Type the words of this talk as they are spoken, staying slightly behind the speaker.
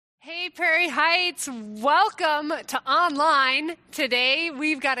Prairie Heights, welcome to online. Today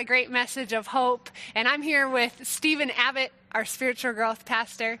we've got a great message of hope, and I'm here with Stephen Abbott, our spiritual growth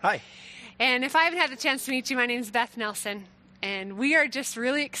pastor. Hi. And if I haven't had the chance to meet you, my name is Beth Nelson, and we are just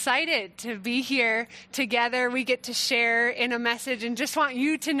really excited to be here together. We get to share in a message and just want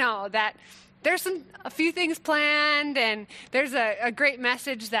you to know that there's a few things planned, and there's a great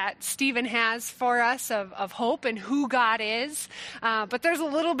message that Stephen has for us of hope and who God is. But there's a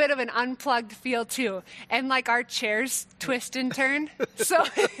little bit of an unplugged feel too, and like our chairs twist and turn. So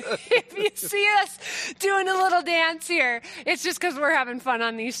if you see us doing a little dance here, it's just because we're having fun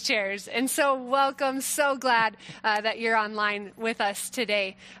on these chairs. And so welcome, so glad that you're online with us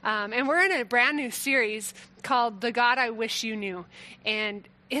today. And we're in a brand new series called The God I Wish You Knew. And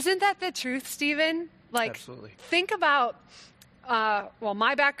isn't that the truth, Stephen? Like, absolutely. Think about,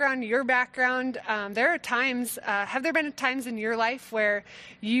 my background, your background. There are times, have there been times in your life where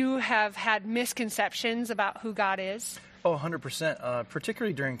you have had misconceptions about who God is? Oh, 100%,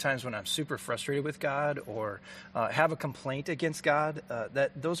 particularly during times when I'm super frustrated with God or have a complaint against God.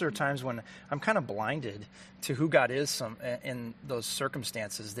 Those are times when I'm kind of blinded to who God is in those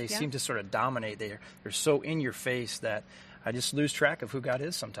circumstances. They seem to sort of dominate. They're so in your face that I just lose track of who God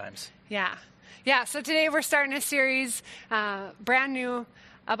is sometimes. Yeah. So today we're starting a series, brand new,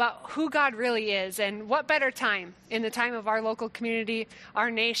 about who God really is, and what better time in the time of our local community, our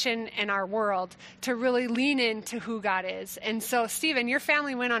nation, and our world to really lean into who God is. And so, Stephen, your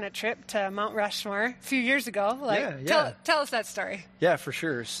family went on a trip to Mount Rushmore a few years ago. Tell us that story. Yeah, for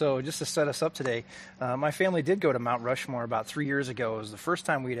sure. So just to set us up today, my family did go to Mount Rushmore about 3 years ago. It was the first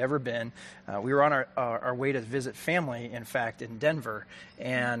time we'd ever been. We were on our way to visit family, in fact, in Denver.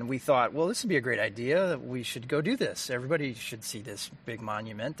 And we thought, well, this would be a great idea. We should go do this. Everybody should see this big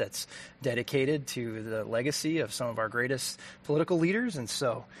monument that's dedicated to the legacy of some of our greatest political leaders. And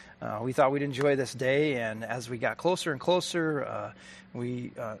so we thought we'd enjoy this day. And as we got closer and closer,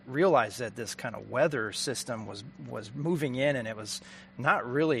 we realized that this kind of weather system was moving in, and it was not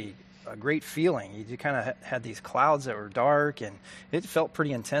really a great feeling. You kind of had these clouds that were dark, and it felt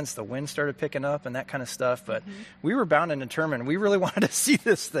pretty intense. The wind started picking up and that kind of stuff, but we were bound and determined. We really wanted to see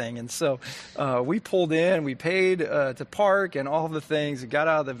this thing, and so we pulled in, we paid to park and all the things, got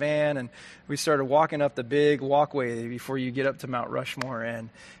out of the van, and we started walking up the big walkway before you get up to Mount Rushmore. And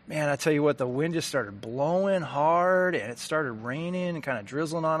man, I tell you what, the wind just started blowing hard, and it started raining and kind of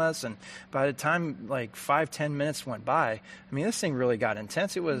drizzling on us. And by the time like 5-10 minutes went by, I mean, this thing really got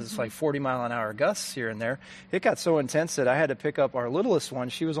intense. It was like 40-mile-an-hour gusts here and there. It got so intense that I had to pick up our littlest one.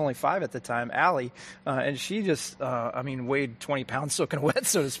 She was only 5 at the time, Allie, and she just, weighed 20 pounds soaking wet,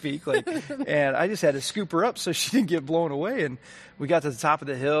 so to speak. And I just had to scoop her up so she didn't get blown away. And we got to the top of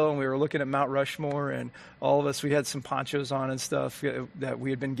the hill, and we were looking at Mount Rushmore, and all of us, we had some ponchos on and stuff that we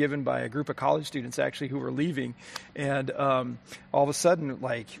had been given by a group of college students, actually, who were leaving. And all of a sudden,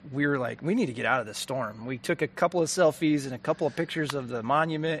 we were like, we need to get out of this storm. We took a couple of selfies and a couple of pictures of the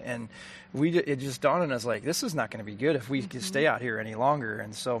monument, and it just dawned on us, like, this is not going to be good if we can stay out here any longer.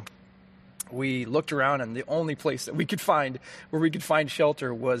 And so we looked around, and the only place that we could find where we could find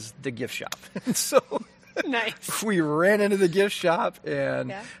shelter was the gift shop. And so nice. We ran into the gift shop,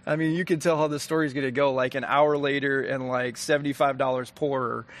 and I mean, you can tell how the story's going to go. Like an hour later, and like $75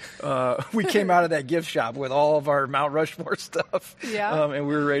 poorer, we came out of that gift shop with all of our Mount Rushmore stuff. And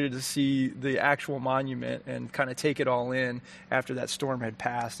we were ready to see the actual monument and kind of take it all in after that storm had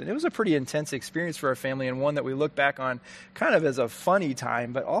passed. And it was a pretty intense experience for our family, and one that we look back on kind of as a funny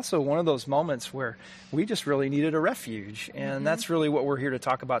time, but also one of those moments where we just really needed a refuge. And that's really what we're here to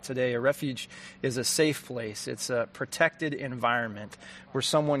talk about today. A refuge is a safe place. It's a protected environment where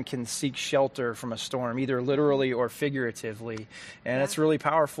someone can seek shelter from a storm, either literally or figuratively. And it's a really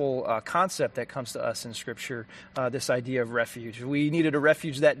powerful concept that comes to us in Scripture, this idea of refuge. We needed a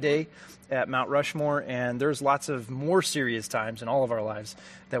refuge that day at Mount Rushmore, and there's lots of more serious times in all of our lives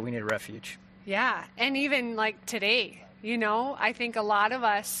that we need a refuge. Yeah, and even like today. You know, I think a lot of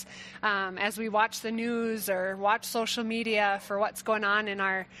us, as we watch the news or watch social media for what's going on in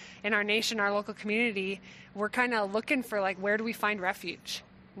our nation, our local community, we're kind of looking for, like, where do we find refuge?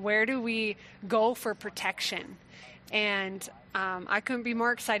 Where do we go for protection? And I couldn't be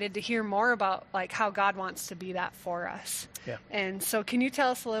more excited to hear more about, like, how God wants to be that for us. Yeah. And so can you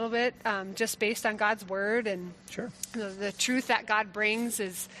tell us a little bit, just based on God's word and Sure. the truth that God brings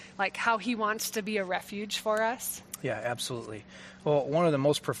is, like, how he wants to be a refuge for us? Yeah, absolutely. Well, one of the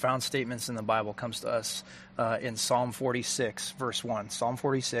most profound statements in the Bible comes to us in Psalm 46, verse 1. Psalm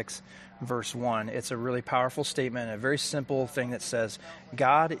 46, verse 1. It's a really powerful statement, a very simple thing that says,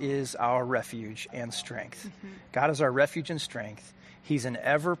 God is our refuge and strength. God is our refuge and strength, He's an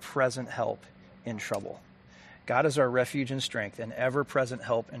ever-present help in trouble. God is our refuge and strength, an ever-present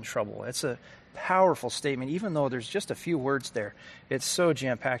help in trouble. It's a powerful statement, even though there's just a few words there. It's so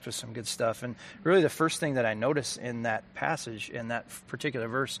jam-packed with some good stuff. And really the first thing that I notice in that passage, in that particular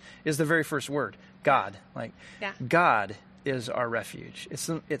verse, is the very first word, God. God is our refuge.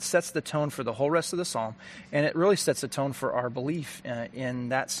 It sets the tone for the whole rest of the psalm, and it really sets the tone for our belief in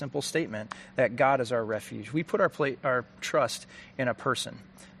that simple statement that God is our refuge. We put our trust in a person,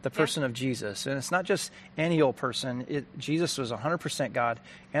 the person of Jesus. And it's not just any old person. Jesus was 100% God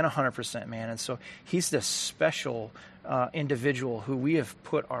and 100% man. And so he's this special individual who we have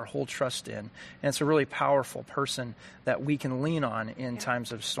put our whole trust in. And it's a really powerful person that we can lean on in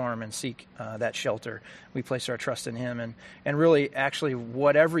times of storm and seek that shelter. We place our trust in him. And really, actually,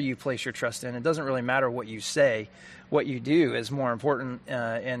 whatever you place your trust in, it doesn't really matter what you say. What you do is more important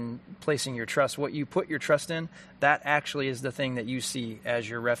in placing your trust. What you put your trust in, that actually is the thing that you see as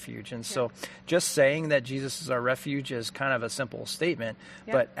your refuge. And so just saying that Jesus is our refuge is kind of a simple statement,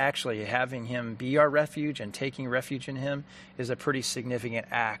 but actually having him be our refuge and taking refuge in him is a pretty significant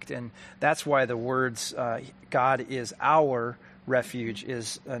act. And that's why the words, God is our refuge,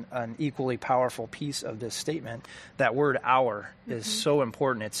 is an equally powerful piece of this statement. That word "our" is so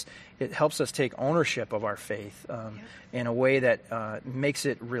important. It helps us take ownership of our faith in a way that makes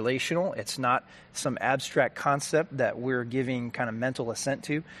it relational. It's not some abstract concept that we're giving kind of mental assent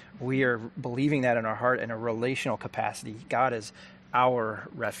to. We are believing that in our heart in a relational capacity. God is our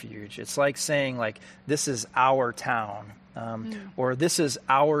refuge. It's like saying, this is our town. Or this is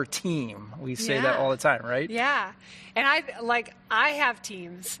our team. We say that all the time, right? Yeah. And I have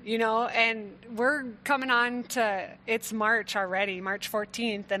teams, and we're coming on to, it's March already, March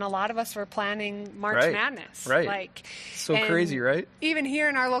 14th, and a lot of us were planning March Madness. Right. So crazy, right? Even here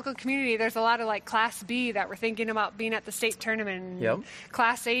in our local community, there's a lot of Class B that we're thinking about being at the state tournament, and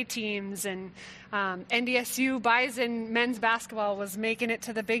Class A teams, and NDSU Bison men's basketball was making it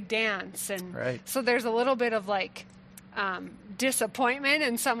to the big dance. And so there's a little bit of disappointment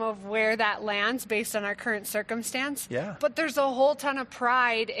in some of where that lands based on our current circumstance. But there's a whole ton of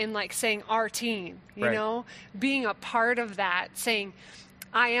pride in saying our team, you know, being a part of that, saying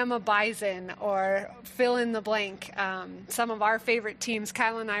I am a Bison, or fill in the blank. Some of our favorite teams,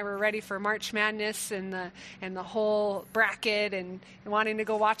 Kyle and I were ready for March Madness and the whole bracket, and wanting to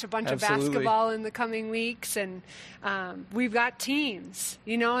go watch a bunch of basketball in the coming weeks. And we've got teams,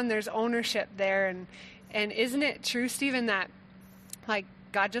 and there's ownership there. And isn't it true, Stephen, that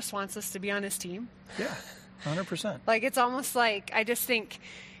God just wants us to be on his team? Yeah, 100%. It's almost I just think,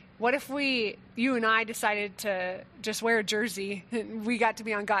 what if you and I decided to just wear a jersey and we got to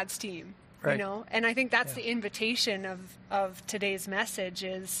be on God's team, And I think that's the invitation of today's message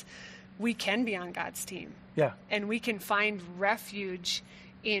is we can be on God's team. Yeah. And we can find refuge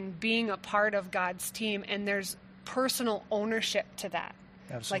in being a part of God's team, and there's personal ownership to that.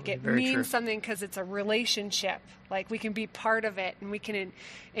 Absolutely. It means something because it's a relationship. We can be part of it, and we can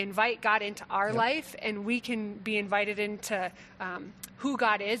invite God into our life, and we can be invited into who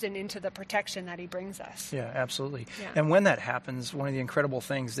God is and into the protection that he brings us. Yeah, absolutely. Yeah. And when that happens, one of the incredible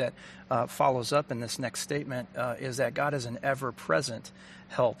things that follows up in this next statement is that God is an ever-present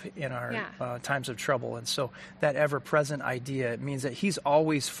help in our times of trouble. And so that ever-present idea means that he's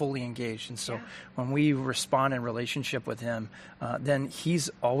always fully engaged. And so when we respond in relationship with him, then he's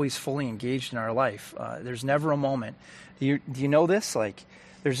always fully engaged in our life. There's never a moment. Do you know this?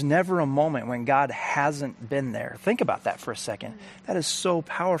 There's never a moment when God hasn't been there. Think about that for a second. That is so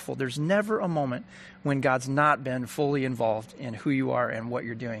powerful. There's never a moment when God's not been fully involved in who you are and what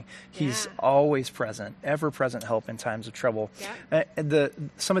you're doing. He's always present, ever-present help in times of trouble.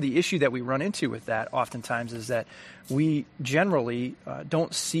 Some of the issue that we run into with that oftentimes is that we generally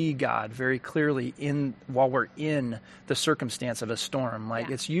don't see God very clearly while we're in the circumstance of a storm.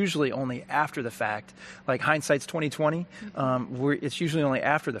 It's usually only after the fact. Hindsight's 20/20. It's usually only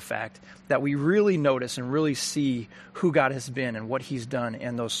after the fact that we really notice and really see who God has been and what he's done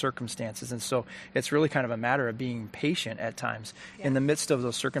in those circumstances. And so it's really kind of a matter of being patient at times in the midst of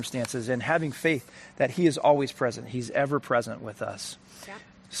those circumstances and having faith that he is always present. He's ever present with us.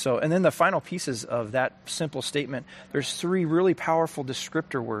 So, and then the final pieces of that simple statement, there's 3 really powerful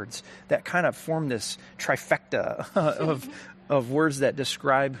descriptor words that kind of form this trifecta of words that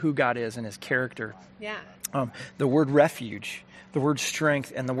describe who God is and his character. The word refuge the word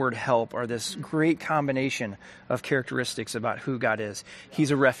strength and the word help are this great combination of characteristics about who God is.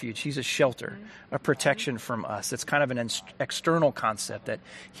 He's a refuge. He's a shelter, a protection from us. It's kind of an external concept that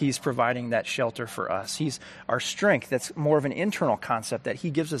he's providing that shelter for us. He's our strength. That's more of an internal concept that he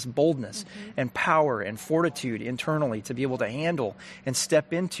gives us boldness and power and fortitude internally to be able to handle and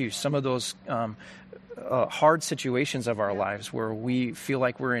step into some of those hard situations of our lives where we feel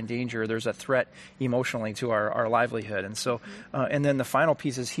like we're in danger. There's a threat emotionally to our livelihood. And so, and then the final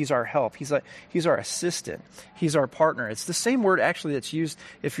piece is he's our help. He's our assistant. He's our partner. It's the same word actually that's used,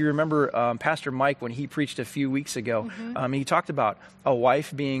 if you remember Pastor Mike when he preached a few weeks ago, he talked about a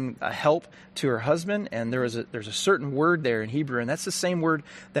wife being a help to her husband, and there's a certain word there in Hebrew, and that's the same word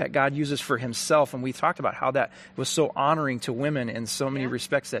that God uses for himself. And we talked about how that was so honoring to women in so many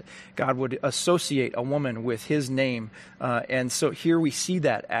respects, that God would associate a woman with his name. And so here we see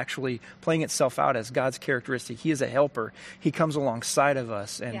that actually playing itself out as God's characteristic. He is a helper. He comes alongside of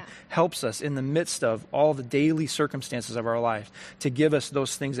us and helps us in the midst of all the daily circumstances of our life to give us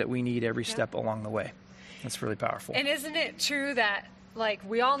those things that we need every step along the way. That's really powerful. And isn't it true that, like,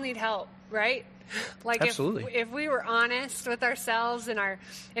 we all need help, right? Like, absolutely. If we were honest with ourselves in our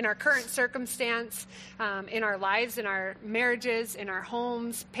current circumstance, in our lives, in our marriages, in our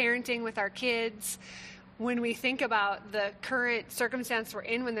homes, parenting with our kids, when we think about the current circumstance we're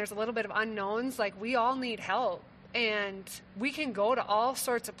in, when there's a little bit of unknowns, like, we all need help. And we can go to all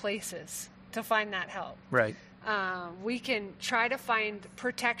sorts of places to find that help. Right. We can try to find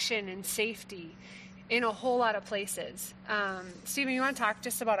protection and safety in a whole lot of places. Stephen, you want to talk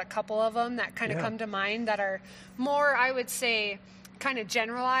just about a couple of them that kind of come to mind that are more, I would say, kind of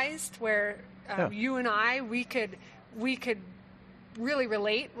generalized, where you and I, we could really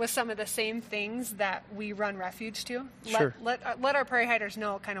relate with some of the same things that we run refuge to? Sure. Let our prairie hiders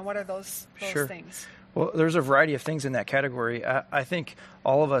know kind of what are those sure. things. Well, there's a variety of things in that category. I think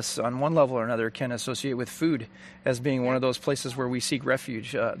all of us, on one level or another, can associate with food as being one of those places where we seek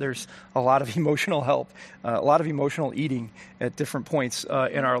refuge. There's a lot of emotional help, a lot of emotional eating at different points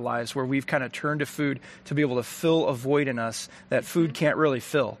in our lives where we've kind of turned to food to be able to fill a void in us that food can't really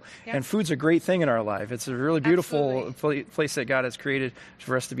fill. Yep. And food's a great thing in our life. It's a really beautiful place that God has created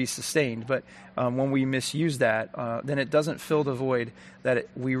for us to be sustained. But when we misuse that, then it doesn't fill the void that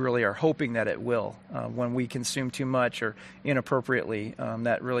we really are hoping that it will. When we consume too much or inappropriately,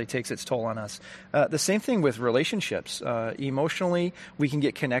 that really takes its toll on us. The same thing with relationships. Emotionally, we can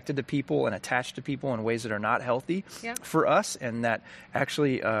get connected to people and attached to people in ways that are not healthy for us, and that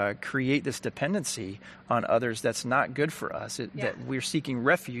actually create this dependency on others that's not good for us. That we're seeking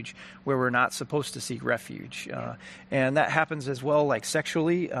refuge where we're not supposed to seek refuge. And that happens as well, like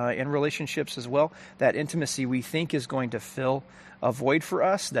sexually, in relationships as well. That intimacy we think is going to fill a void for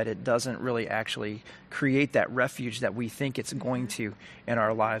us, that it doesn't really actually create that refuge that we think it's going to in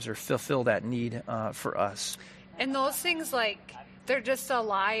our lives or fulfill that need for us. And those things, like, they're just a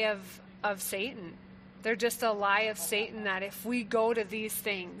lie of Satan. They're just a lie of Satan that if we go to these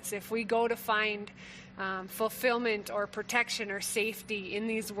things, if we go to find fulfillment or protection or safety in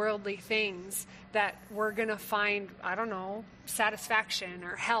these worldly things, that we're going to find, I don't know, satisfaction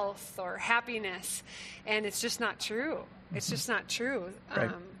or health or happiness. And it's just not true. It's just not true.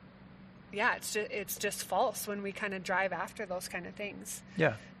 Right. It's just false when we kind of drive after those kind of things.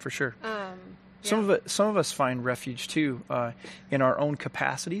 Yeah, for sure. Some of us find refuge too in our own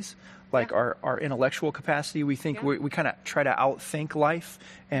capacities, like our intellectual capacity. We think we kind of try to outthink life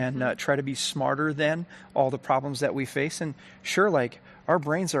and try to be smarter than all the problems that we face. And sure, like, our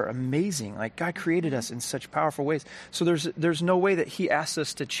brains are amazing. Like, God created us in such powerful ways. So there's no way that he asks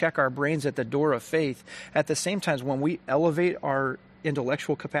us to check our brains at the door of faith. At the same time, when we elevate our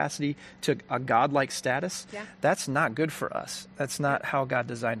intellectual capacity to a godlike status, that's not good for us. That's not how God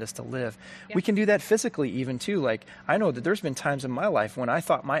designed us to live. We can do that physically even too. Like, I know that there's been times in my life when I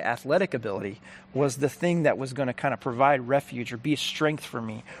thought my athletic ability was the thing that was going to kind of provide refuge or be a strength for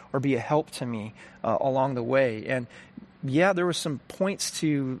me or be a help to me along the way. And there were some points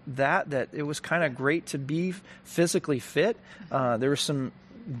to that it was kind of great to be physically fit. There were some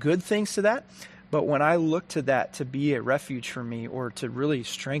good things to that. But when I look to that to be a refuge for me or to really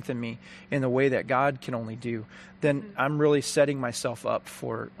strengthen me in the way that God can only do, then I'm really setting myself up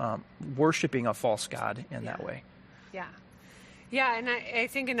for worshiping a false god in that way. Yeah, and I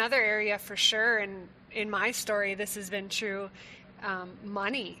think another area for sure, and in my story this has been true,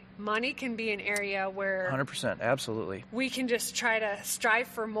 money can be an area where 100%, absolutely, we can just try to strive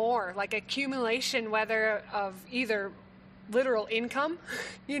for more, like accumulation, whether of either literal income,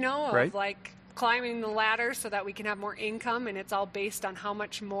 of like climbing the ladder so that we can have more income, and it's all based on how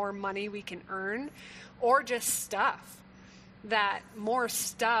much more money we can earn, or just stuff. that more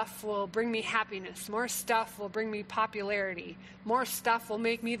stuff will bring me happiness, more stuff will bring me popularity, more stuff will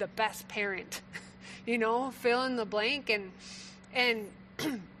make me the best parent. Fill in the blank. And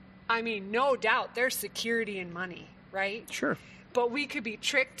I mean, no doubt there's security in money, right? Sure. But we could be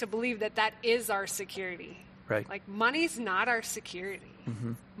tricked to believe that is our security. Right. Like, money's not our security.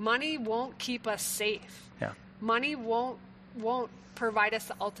 Mm-hmm. Money won't keep us safe. Yeah. Money won't provide us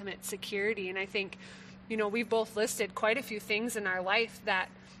the ultimate security. And I think, we've both listed quite a few things in our life that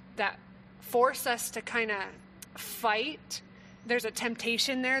force us to kind of fight. There's a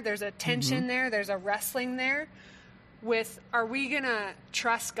temptation there. There's a tension mm-hmm. there. There's a wrestling there with, are we going to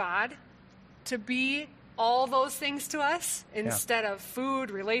trust God to be all those things to us instead of food,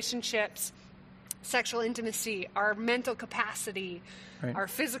 relationships, sexual intimacy, our mental capacity, right. our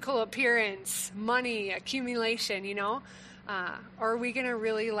physical appearance, money, accumulation, or are we going to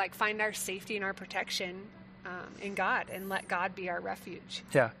really find our safety and our protection in God and let God be our refuge?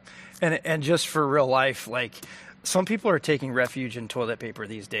 Yeah. And just for real life, some people are taking refuge in toilet paper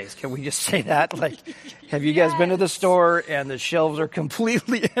these days. Can we just say that? Have you guys been to the store and the shelves are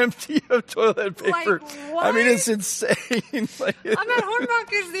completely empty of toilet paper? What? I mean, it's insane. I'm at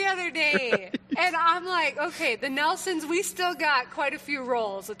Hornbuckers the other day, and I'm like, okay, the Nelsons, we still got quite a few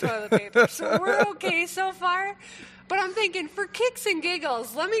rolls of toilet paper, so we're okay so far. But I'm thinking, for kicks and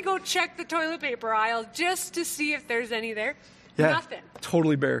giggles, let me go check the toilet paper aisle just to see if there's any there. Yeah, nothing.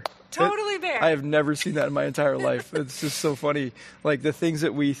 Totally bare. Totally bare. I have never seen that in my entire life. It's just so funny. The things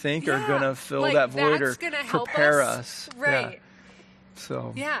that we think are going to fill that void or prepare us. Right. Yeah.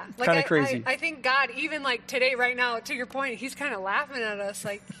 So, yeah. Kind of crazy. I think God, even today, right now, to your point, he's kind of laughing at us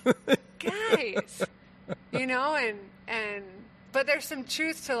guys, but there's some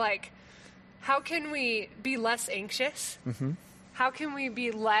truth to how can we be less anxious? Mm-hmm. How can we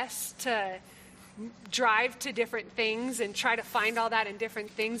be less to drive to different things and try to find all that in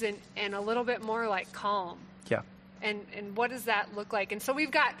different things and a little bit more calm? Yeah. And what does that look like? And so we've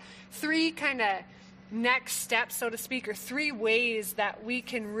got 3 kind of next steps, so to speak, or 3 ways that we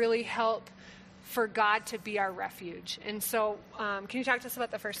can really help for God to be our refuge. And so can you talk to us about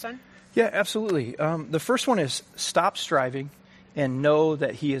the first one? Yeah, absolutely. The first one is stop striving and know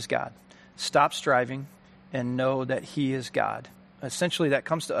that he is God. Stop striving and know that he is God. Essentially, that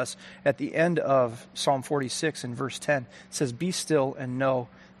comes to us at the end of Psalm 46 in verse 10. It says, "Be still and know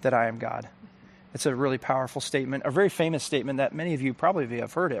that I am God." It's a really powerful statement, a very famous statement that many of you probably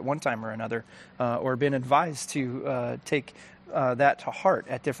have heard at one time or another, or been advised to take that to heart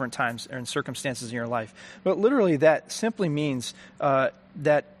at different times and circumstances in your life. But literally, that simply means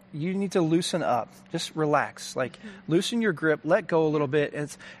that you need to loosen up. Just relax. Loosen your grip, let go a little bit.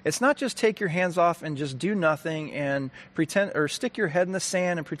 It's not just take your hands off and just do nothing and pretend, or stick your head in the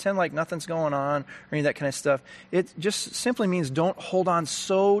sand and pretend like nothing's going on or any of that kind of stuff. It just simply means don't hold on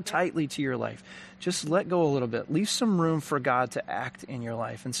so tightly to your life. Just let go a little bit. Leave some room for God to act in your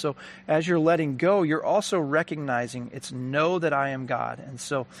life. And so as you're letting go, you're also recognizing it's know that I am God. And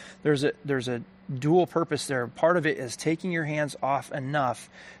so there's a dual purpose there. Part of it is taking your hands off enough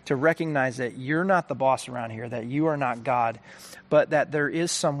to recognize that you're not the boss around here, that you are not God, but that there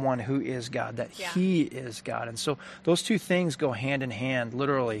is someone who is God, that he is God. And so those 2 things go hand in hand,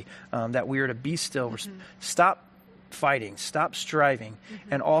 literally, that we are to be still. Mm-hmm. Stop fighting, stop striving,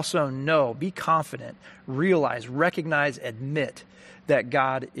 and also be confident, realize, recognize, admit that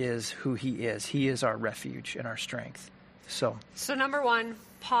God is who he is. He is our refuge and our strength. So number 1,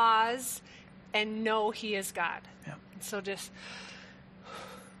 pause and know he is God. Yeah. So just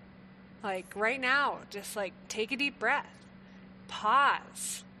right now, just take a deep breath,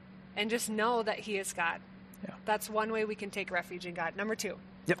 pause, and just know that he is God. Yeah. That's one way we can take refuge in God. Number 2.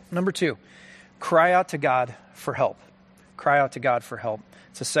 Yep. Number 2, cry out to God for help. Cry out to God for help.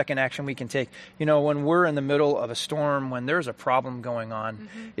 It's a second action we can take. When we're in the middle of a storm, when there's a problem going on,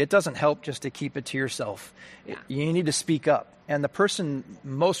 it doesn't help just to keep it to yourself. Yeah. You need to speak up. And the person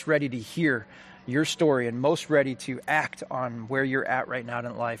most ready to hear your story and most ready to act on where you're at right now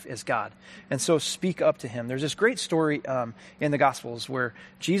in life is God. And so speak up to him. There's this great story in the Gospels where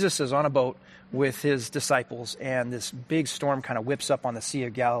Jesus is on a boat with his disciples, and this big storm kind of whips up on the Sea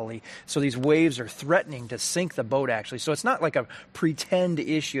of Galilee. So these waves are threatening to sink the boat, actually. So it's not like a pretend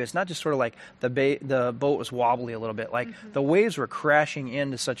issue. It's not just sort of like the boat was wobbly a little bit. The waves were crashing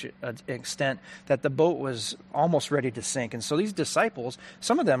in to such an extent that the boat was almost ready to sink. And so these disciples,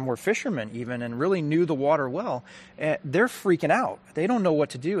 some of them were fishermen even, and really knew the water well. They're freaking out. They don't know what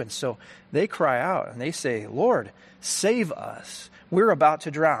to do. And so they cry out and they say, "Lord, save us. We're about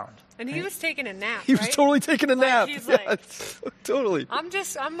to drown." And he was taking a nap, He was totally taking a nap. He's totally.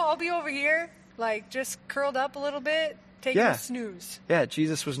 I'll be over here, just curled up a little bit, taking a snooze. Yeah,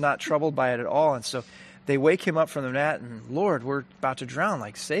 Jesus was not troubled by it at all. And so they wake him up from the mat and, Lord, we're about to drown.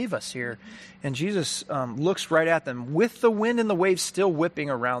 Like, save us here. And Jesus looks right at them with the wind and the waves still whipping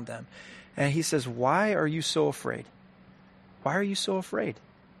around them. And he says, why are you so afraid? Why are you so afraid?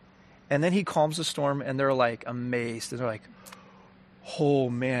 And then he calms the storm, and they're like amazed. And they're like, oh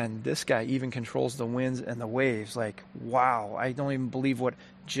man, this guy even controls the winds and the waves. Like, wow, I don't even believe what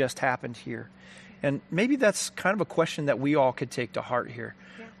just happened here. And maybe that's kind of a question that we all could take to heart here.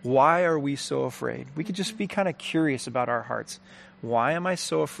 Yeah. Why are we so afraid? We could just be kind of curious about our hearts. Why am I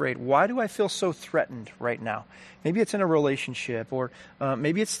so afraid? Why do I feel so threatened right now? Maybe it's in a relationship, or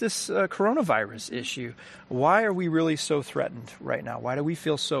maybe it's this coronavirus issue. Why are we really so threatened right now? Why do we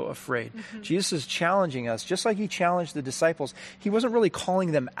feel so afraid? Jesus is challenging us, just like he challenged the disciples. He wasn't really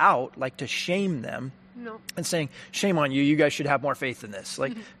calling them out, like to shame them. No. And saying, shame on you, you guys should have more faith in this.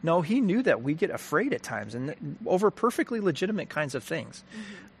 Like, no, he knew that we get afraid at times and over perfectly legitimate kinds of things.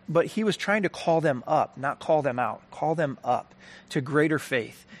 But he was trying to call them up, not call them out, call them up to greater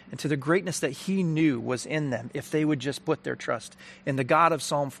faith and to the greatness that he knew was in them if they would just put their trust in the God of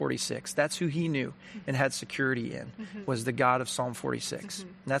Psalm 46. That's who he knew and had security in, was the God of Psalm 46.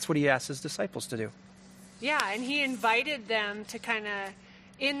 And that's what he asked his disciples to do. Yeah, and he invited them to kind of,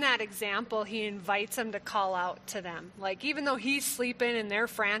 in that example, he invites them to call out to them. Like, even though he's sleeping and they're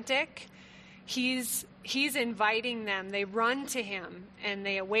frantic, he's inviting them. They run to him and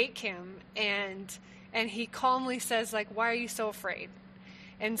they awake him, and he calmly says, like, why are you so afraid?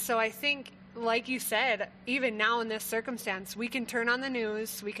 And so I think, like you said, even now in this circumstance, we can turn on the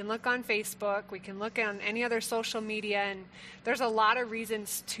news, we can look on Facebook, we can look on any other social media, and there's a lot of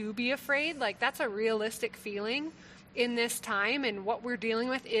reasons to be afraid. Like, that's a realistic feeling in this time, and what we're dealing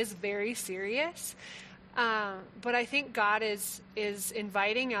with is very serious. But I think God is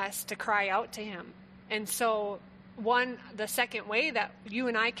inviting us to cry out to him. And so the second way that you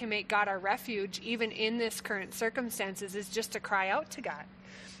and I can make God our refuge, even in this current circumstances, is just to cry out to God,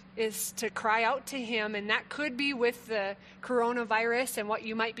 is to cry out to him. And that could be with the coronavirus and what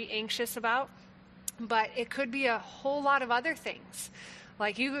you might be anxious about, but it could be a whole lot of other things.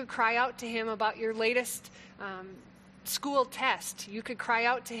 Like, you could cry out to him about your latest school test. You could cry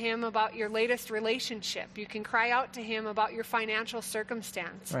out to him about your latest relationship. You can cry out to him about your financial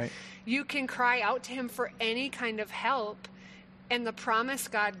circumstance. Right. You can cry out to him for any kind of help. And the promise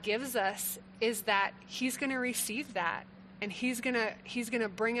God gives us is that he's going to receive that. And he's going to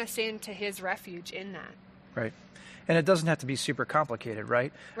bring us into his refuge in that. Right. And it doesn't have to be super complicated,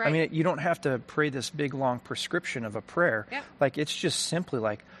 right? Right. I mean, you don't have to pray this big, long prescription of a prayer. Yeah. Like, it's just simply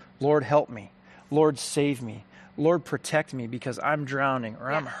like, Lord, help me. Lord, save me. Lord, protect me because I'm drowning, or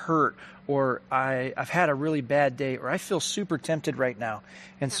I'm hurt, or I've had a really bad day, or I feel super tempted right now.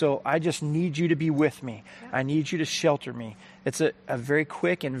 And so I just need you to be with me. Yeah. I need you to shelter me. It's a very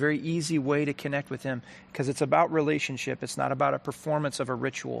quick and very easy way to connect with him, because it's about relationship. It's not about a performance of a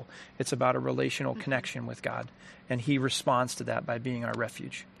ritual. It's about a relational connection with God. And he responds to that by being our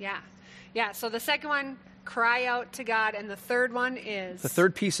refuge. Yeah. Yeah. So the second one, cry out to God. And the third one is? The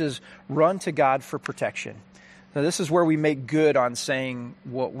third piece is run to God for protection. Now, this is where we make good on saying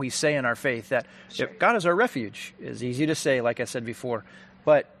what we say in our faith, that God is our refuge. It's easy to say, like I said before,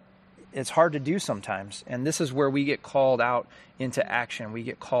 but it's hard to do sometimes. And this is where we get called out into action. We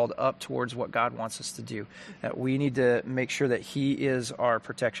get called up towards what God wants us to do. That we need to make sure that he is our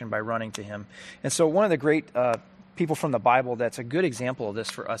protection by running to him. And so one of the great people from the Bible that's a good example of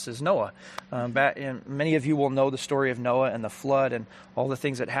this for us is Noah. And many of you will know the story of Noah and the flood and all the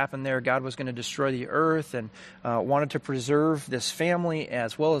things that happened there. God was going to destroy the earth and wanted to preserve this family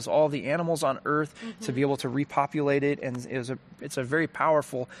as well as all the animals on earth to be able to repopulate it. And it's a very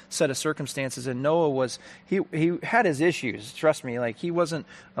powerful set of circumstances. And Noah he had his issues. Trust me, like, he wasn't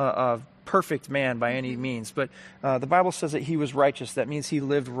a perfect man by any means, but the Bible says that he was righteous. That means he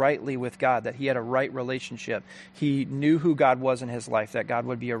lived rightly with God, that he had a right relationship. He knew who God was in his life, that God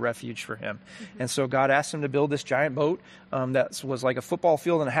would be a refuge for him. And so God asked him to build this giant boat that was like a football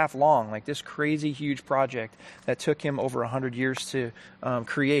field and a half long, like this crazy huge project that took him over 100 years to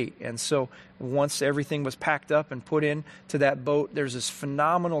create. And so once everything was packed up and put into that boat, there's this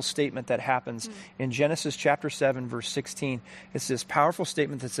phenomenal statement that happens in Genesis chapter 7, verse 16. It's this powerful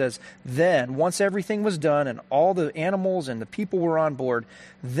statement that says, then, once everything was done and all the animals and the people were on board,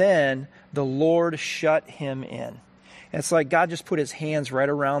 then the Lord shut him in. And it's like God just put his hands right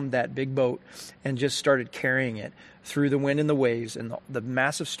around that big boat and just started carrying it through the wind and the waves and the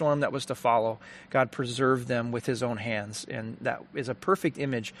massive storm that was to follow. God preserved them with his own hands. And that is a perfect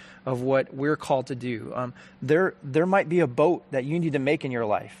image of what we're called to do. There might be a boat that you need to make in your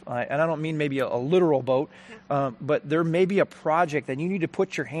life. And I don't mean maybe a literal boat, but there may be a project that you need to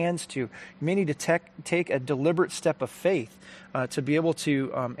put your hands to. You may need to take a deliberate step of faith to be able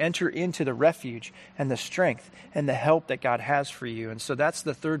to enter into the refuge and the strength and the help that God has for you. And so that's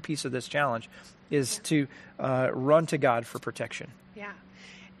the third piece of this challenge, is to run to God for protection. Yeah.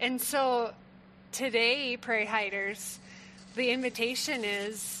 And so today, Prairie Hiders, the invitation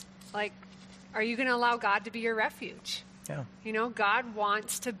is, like, are you going to allow God to be your refuge? Yeah. You know, God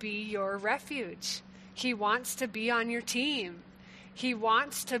wants to be your refuge. He wants to be on your team. He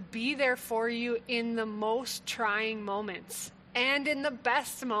wants to be there for you in the most trying moments and in the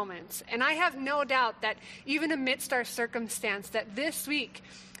best moments. And I have no doubt that even amidst our circumstance, that this week,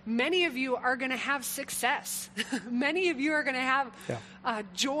 many of you are going to have success. Many of you are going to have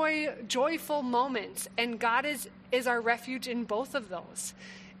joyful moments. And God is our refuge in both of those.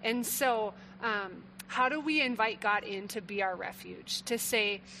 And so how do we invite God in to be our refuge? To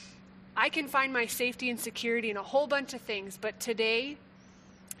say, I can find my safety and security in a whole bunch of things, but today,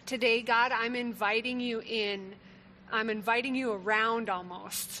 God, I'm inviting you in. I'm inviting you around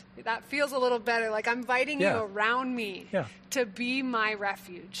almost. That feels a little better. Like I'm inviting you around me to be my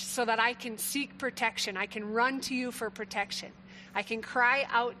refuge so that I can seek protection. I can run to you for protection. I can cry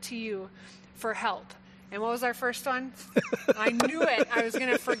out to you for help. And what was our first one? I knew it. I was going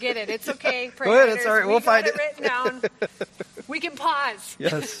to forget it. It's okay. Go ahead. It's all right. We'll find it. Written down. We can pause.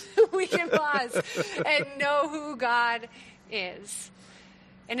 Yes. We can pause and know who God is.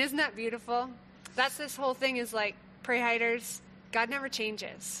 And isn't that beautiful? That's this whole thing, is like, Prairie Hiders, God never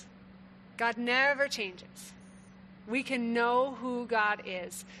changes. God never changes. We can know who God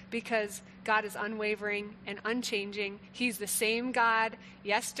is because God is unwavering and unchanging. He's the same God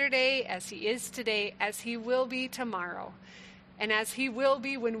yesterday as he is today, as he will be tomorrow, and as he will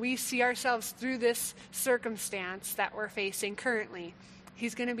be when we see ourselves through this circumstance that we're facing currently.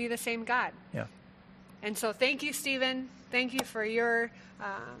 He's going to be the same God. Yeah. And so thank you, Stephen. Thank you for your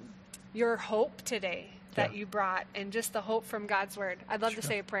hope today that you brought, and just the hope from God's word. I'd love to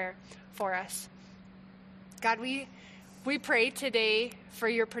say a prayer for us. God, we pray today for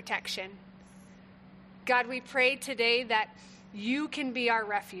your protection. God, we pray today that you can be our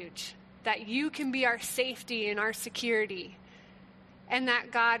refuge, that you can be our safety and our security, and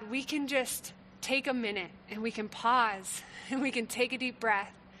that, God, we can just take a minute and we can pause and we can take a deep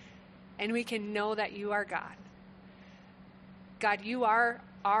breath and we can know that you are God. God, you are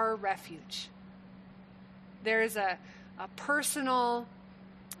our refuge. There is a personal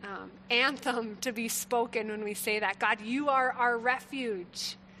anthem to be spoken when we say that. God, you are our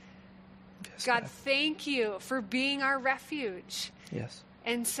refuge. Yes, God, thank you for being our refuge. Yes.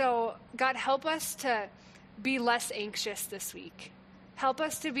 And so, God, help us to be less anxious this week. Help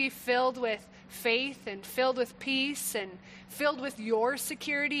us to be filled with faith and filled with peace and filled with your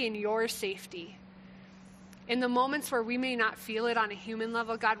security and your safety. In the moments where we may not feel it on a human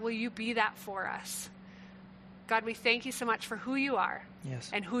level, God, will you be that for us? God, we thank you so much for who you are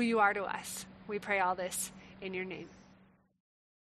and who you are to us. We pray all this in your name.